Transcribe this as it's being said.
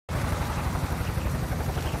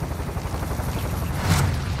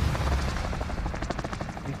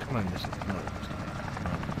Man, this is no.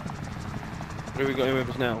 Who have we got in with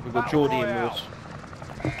us now? We've got Geordie in with us.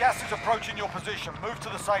 Gas is approaching your position. Move to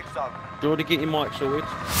the safe zone. Geordie, get your mic sorted.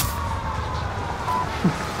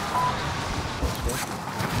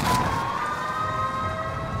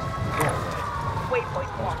 Waypoint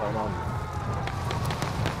What's going on?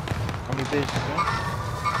 How many beers you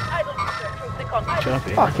got?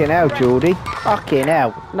 Fucking hell, Geordie. Fucking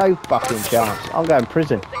hell. No fucking chance. I'm going to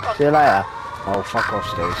prison. See you later. Oh, fuck off,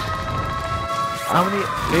 Steve. How many?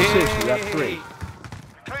 Seriously, you had 3.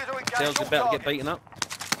 Clear to engage Dale's all about to get targets. beaten up.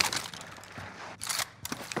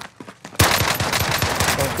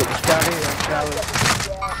 Someone's got the scanner and shower.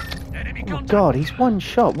 Oh my god, he's one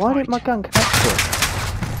shot. Why didn't my gun connect to him?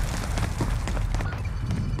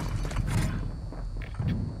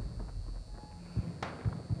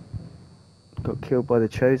 Got killed by the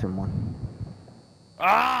chosen one.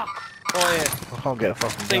 Ah! Oh yeah. I can't get a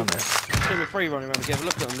fucking gun there. Team of 3 running around together.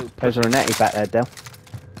 Look at them little There's a Renetti back there, Del.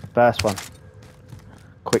 First one.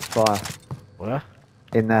 Quick fire. Where?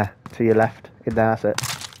 In there, to your left. In there, that's it.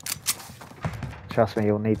 Trust me,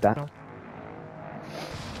 you'll need that.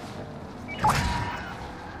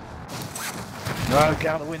 No, get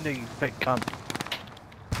out the window, you big cunt.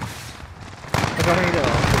 I don't need it.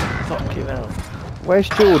 Fuck you now. Where's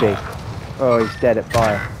Geordie? Oh, he's dead at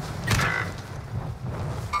fire.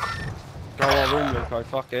 Go our room, Luco.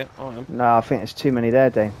 Fuck it. I am. No, I think there's too many there,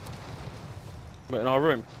 Dane. But in our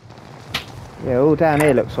room. Yeah, all down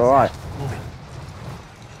here looks alright.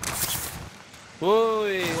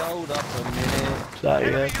 Whoa, hold up a minute. Is that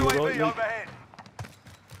Enemy you? You UAV alright, Luke? overhead.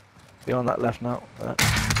 Be on that left now.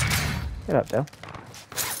 Get up, Del.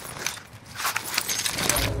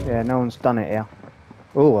 Yeah, no one's done it here.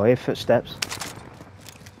 Oh, I hear footsteps.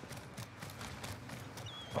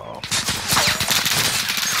 Oh.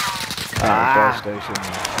 Ah. Gas station.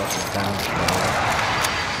 Fucking down.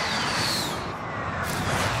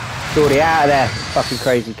 Geordie, out of there. Fucking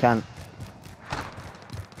crazy cunt.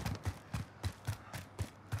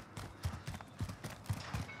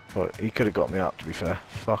 Well, he could have got me up, to be fair.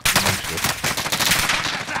 Fucking useless.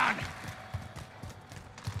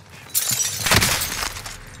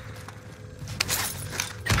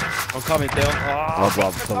 I'm coming, Dale. Ah, I'd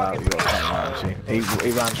rather pull out. You got to come out, see.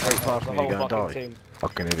 He ran straight past the me. whole You're gonna fucking die. team.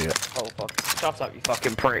 Fucking idiot. Oh, fuck. Shut up, you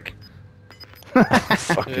fucking prick.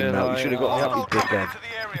 Fucking Yeah, melt. no, You should have got me Hostile up, you dropping dickhead. into the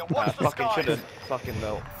area. Nah, Watch the fucking skies. shouldn't. Fucking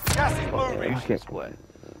melt. Gas is moving. Okay. Sweat.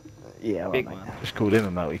 Yeah, Big right, man. Just called him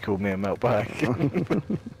a melt. He called me a melt back.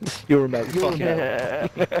 You're a melt. You're a Fucking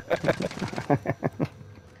melt.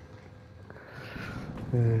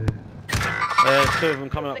 2 of them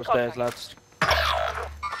coming up the stairs, lads.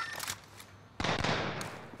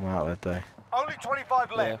 I'm out that day. Only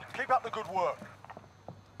 25 left. Keep up the good work.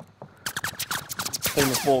 Team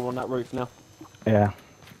of 4 on that roof now. Yeah.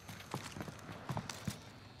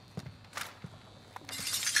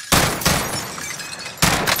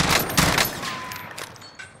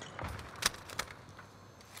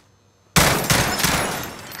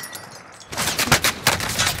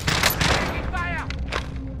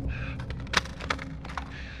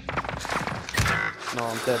 No,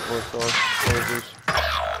 I'm dead, boys. Sorry. Apologies.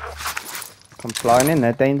 Come flying in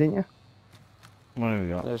there, Dane, didn't you? What have we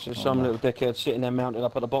got? There's just some little dickhead sitting there mounted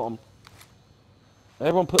up at the bottom.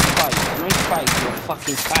 Everyone put space. No space, you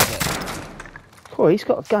fucking faggot. Cool, he's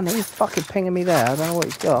got a gun. He's fucking pinging me there. I don't know what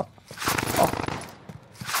he's got.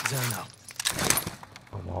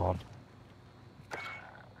 Come on.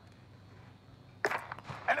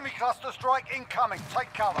 Enemy cluster strike incoming.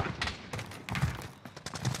 Take cover.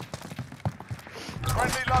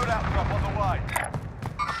 Friendly loadout drop on the way.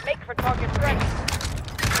 Make for target ready.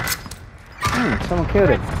 Someone killed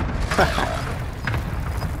him.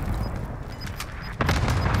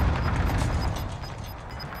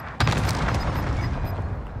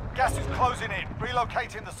 Gas is closing in.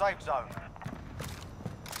 Relocating the safe zone.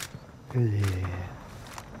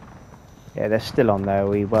 Yeah, they're still on there.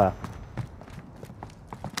 We were.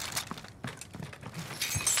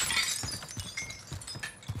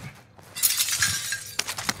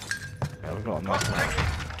 Yeah, we've got enough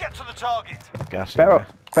now. Get to the target. Gas in Better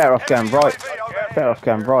there. off going right. Better off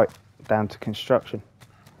going right down to construction.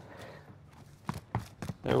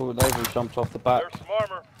 They've all jumped off the back. There's some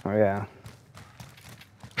armor. Oh yeah.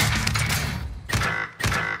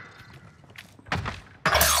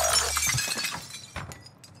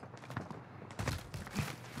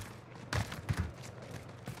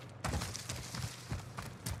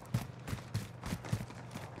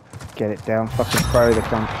 Get it down, fucking throw the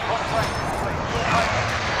cunt.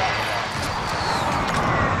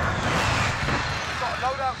 Got a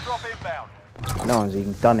loadout drop inbound. No one's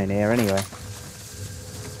even done in here anyway.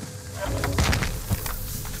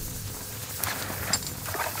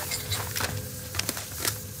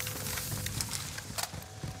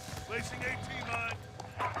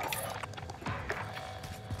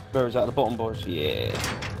 Where is that at the bottom, boys? Yeah.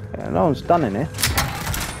 Yeah, no one's done in here.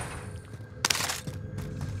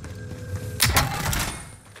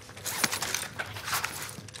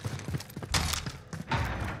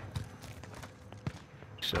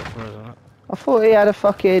 Silver, isn't it? I thought he had a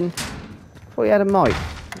fucking... I thought he had a mic.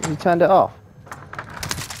 He turned it off.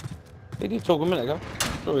 He did talk a minute ago.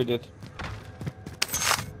 Sure he did.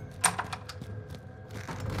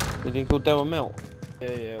 Did he call Del and Melt?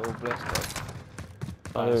 Yeah, all blessed, bro.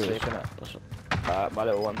 Oh, there he Sleep, is. innit? My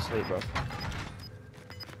little one's asleep, bro.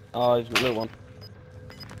 Oh, he's got a little one.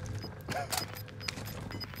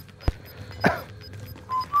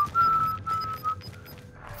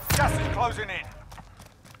 Gas is closing in.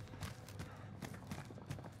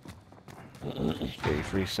 Get you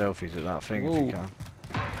free selfies at that thing if Ooh. you can.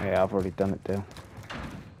 Yeah, I've already done it, Dale.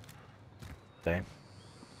 Same.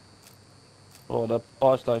 Oh, the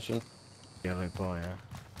fire station. Yellow bar, yeah.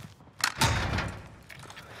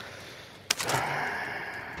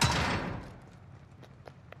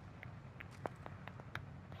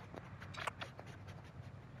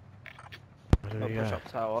 Where do I'll we push go?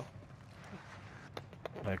 up tower.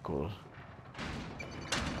 No calls.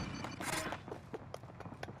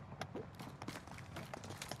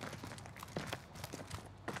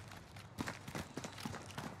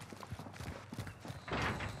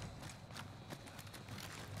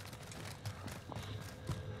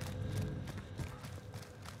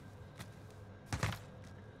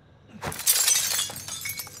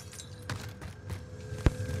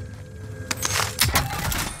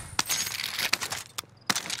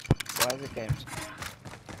 Why is it games?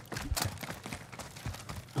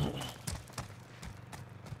 What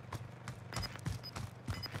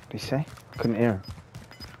did he say? Couldn't hear him.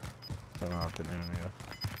 Don't know, I didn't hear him either.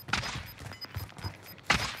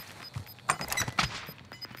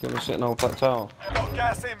 Gonna sit in old black tower. Got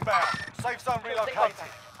gas inbound. Safe zone relocated.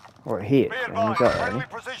 Or he hit. Be And he's advised, up there, friendly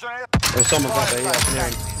isn't precision air. There's someone back there, yeah, I can hear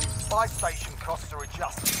him. Buy station costs are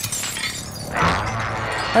adjusted. he?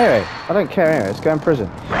 Anyway, I don't care anyway. Let's go in prison.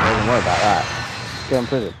 Don't even worry about that. Let's go in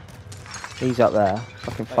prison. He's up there.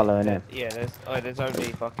 Fucking following him. Yeah, there's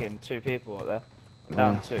only fucking 2 people up there. I'm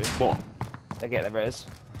down 2. What? They get the res.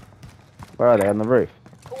 Where are they? On the roof?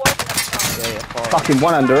 Yeah, 5. Fucking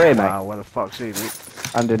one under here, mate. Wow, where the fuck's he, Luke?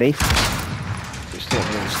 Underneath. He's still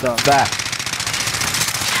really stuck. There.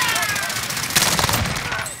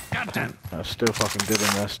 That's still fucking good in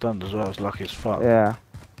there, stunned as well. It's lucky as fuck. Yeah.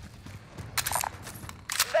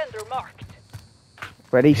 Vendor marked.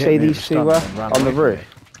 Where did he Hit say me these with two stun were? and ran On the away from roof.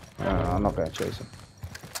 me. No, I'm not going to chase him.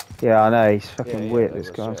 Yeah, I know. He's fucking Yeah, weird, they this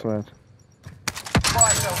were guy. shit. Weird.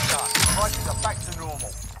 Fire cell done. Prices are back to normal.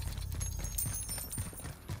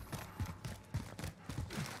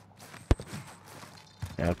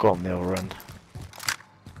 Yeah, I got him the other end.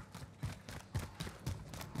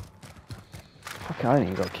 Fuck, I ain't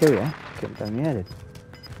even got a kill yet. Get him down the headed.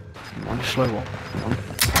 One slow one.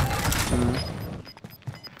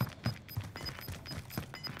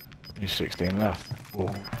 He's 16 left. Oh,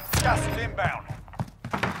 Gas is inbound.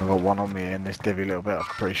 I've got one on me in this divvy little bit, I'm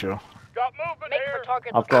pretty sure. Got movement Make for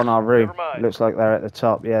target. I've gone our room. Never mind. Looks like they're at the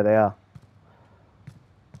top. Yeah, they are.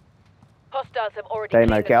 Hostiles have already Damo,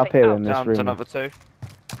 cleaned get up this here thing in this Down to room. another 2.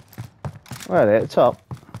 Where are they? At the top?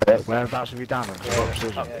 Whereabouts have you down? On the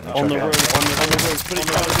roof, on the roof. Pretty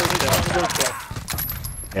close to the roof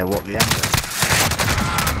there. Yeah, what the end?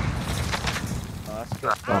 Oh, that's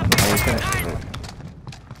good.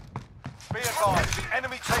 Be advised, the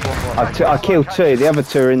enemy team. I killed 2. The other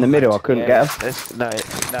 2 are in the middle. I couldn't get them. No,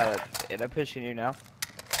 they're pushing you now.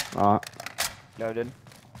 Alright. Loading.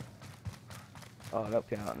 Oh, I'll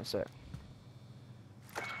help you out in a sec.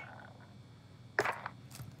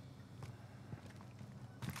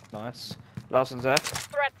 Nice. Last one's there.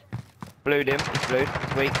 Threat. Blued him. He's blued.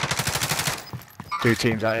 He's weak. 2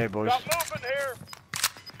 teams out here, boys. Got movement here.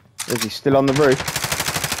 Is he still on the roof?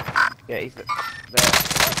 Yeah, he's there.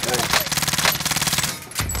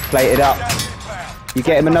 Plated up. Gas inbound. You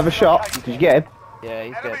get him another shot? Did you get him? Yeah,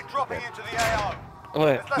 he's Enemy dead. dropping into the AO. Oh,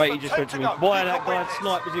 yeah, mate, he just said to me, boy, that guy's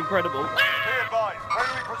snipe was incredible. Be advised,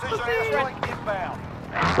 friendly precision airstrike inbound.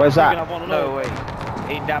 Where's We're gonna that? have one No alone. way.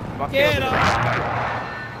 He dapped my Get kill. up!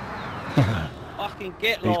 Fucking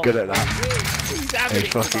get He's lost. good at that. He's having He's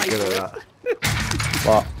it fucking today, good boy. at that.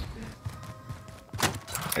 What?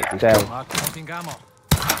 Dale.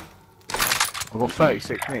 I've got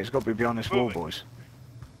 36 minutes, got to be beyond this wall, boys.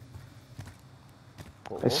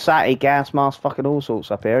 There's Satty, gas mask, fucking all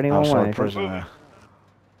sorts up here. Anyone want Outside anything? prison there.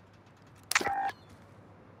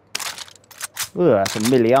 Ooh, that's a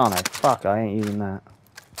Miliano. Fuck, I ain't using that.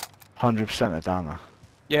 100% are down there.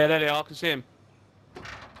 Yeah, there they are. I can see him.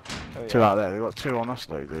 Oh, Two yeah. out there. They've got two on us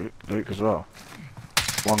though, Luke as well.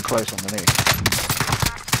 One close underneath.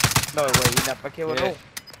 No way, you never kill at Yeah. all.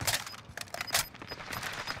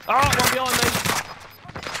 Ah, one behind me.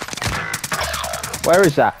 Where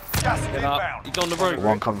is that? Gas is Get up. inbound. He's on the roof.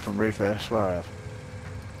 One coming from roof there, I swear I have.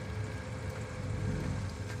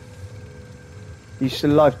 You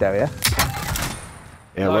still alive, Del, yeah?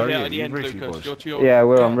 Yeah, No, where yeah, are at you? the end, You roofy Lucas. boys. You're to your Yeah,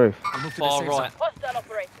 we're on roof. far right. Hostile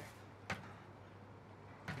operator.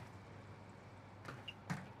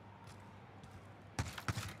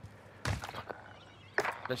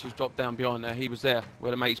 Let's just drop down behind there. He was there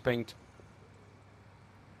where the mate's pinged.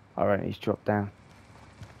 Alright, he's dropped down.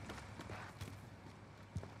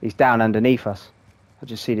 He's down underneath us. I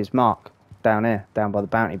just see his mark. Down here, down by the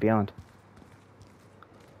bounty behind.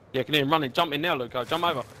 Yeah, can hear him running. Jump in now, Luco. Jump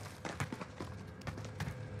over.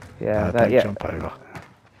 Yeah, Don't yeah. jump over.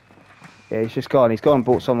 Yeah, he's just gone. He's gone and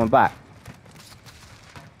brought someone back.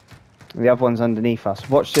 The other one's underneath us.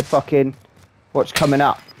 Watch the fucking... Watch coming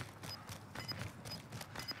up.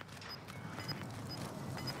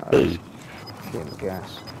 Oh, just getting the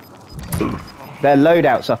gas. Their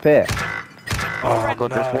loadout's up here. Oh my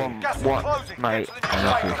god, there's one. Gas is One, closing. mate.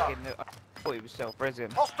 Cancel the I invader. thought he was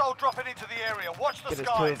self-resin. Hostile dropping into the area. Watch the There's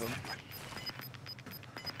two of skies. them.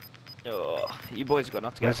 Oh, you boys have got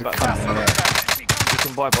enough to Where's get the us Gas back. is Yeah. inbound. You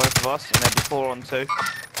can buy both of us, and there'll be 4 on 2.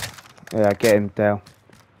 Yeah, get him, Dale.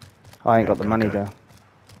 I ain't got the money, okay.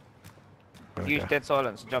 Dale. Use dead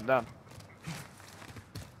silence and jump down.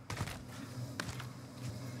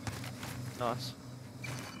 Nice.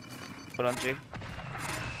 Well done, G.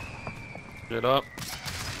 Get up.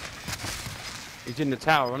 He's in the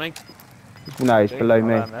tower, isn't he? No, he's G, below well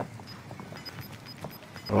me. done there.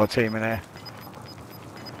 We've got a team in here.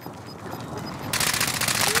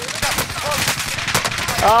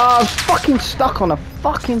 Oh, I'm fucking stuck on a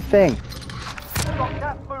fucking thing. Got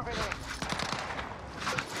gas moving in.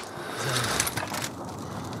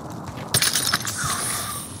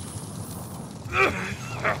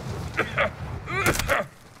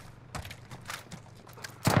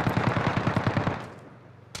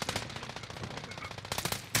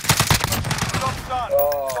 Job's done.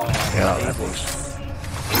 Yeah, there, boys.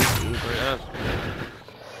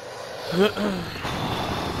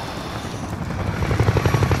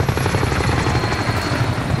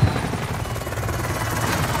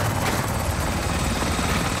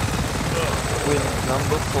 Win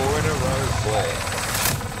number 4 in a row, boy.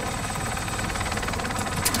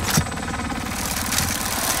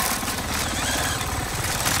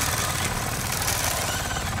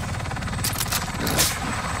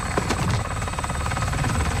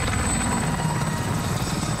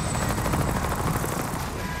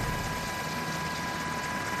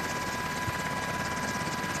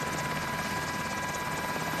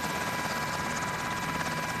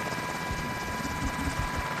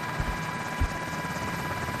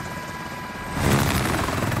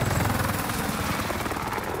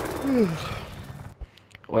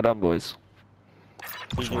 Well done, boys.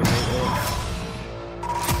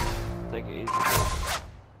 Take it easy, boys.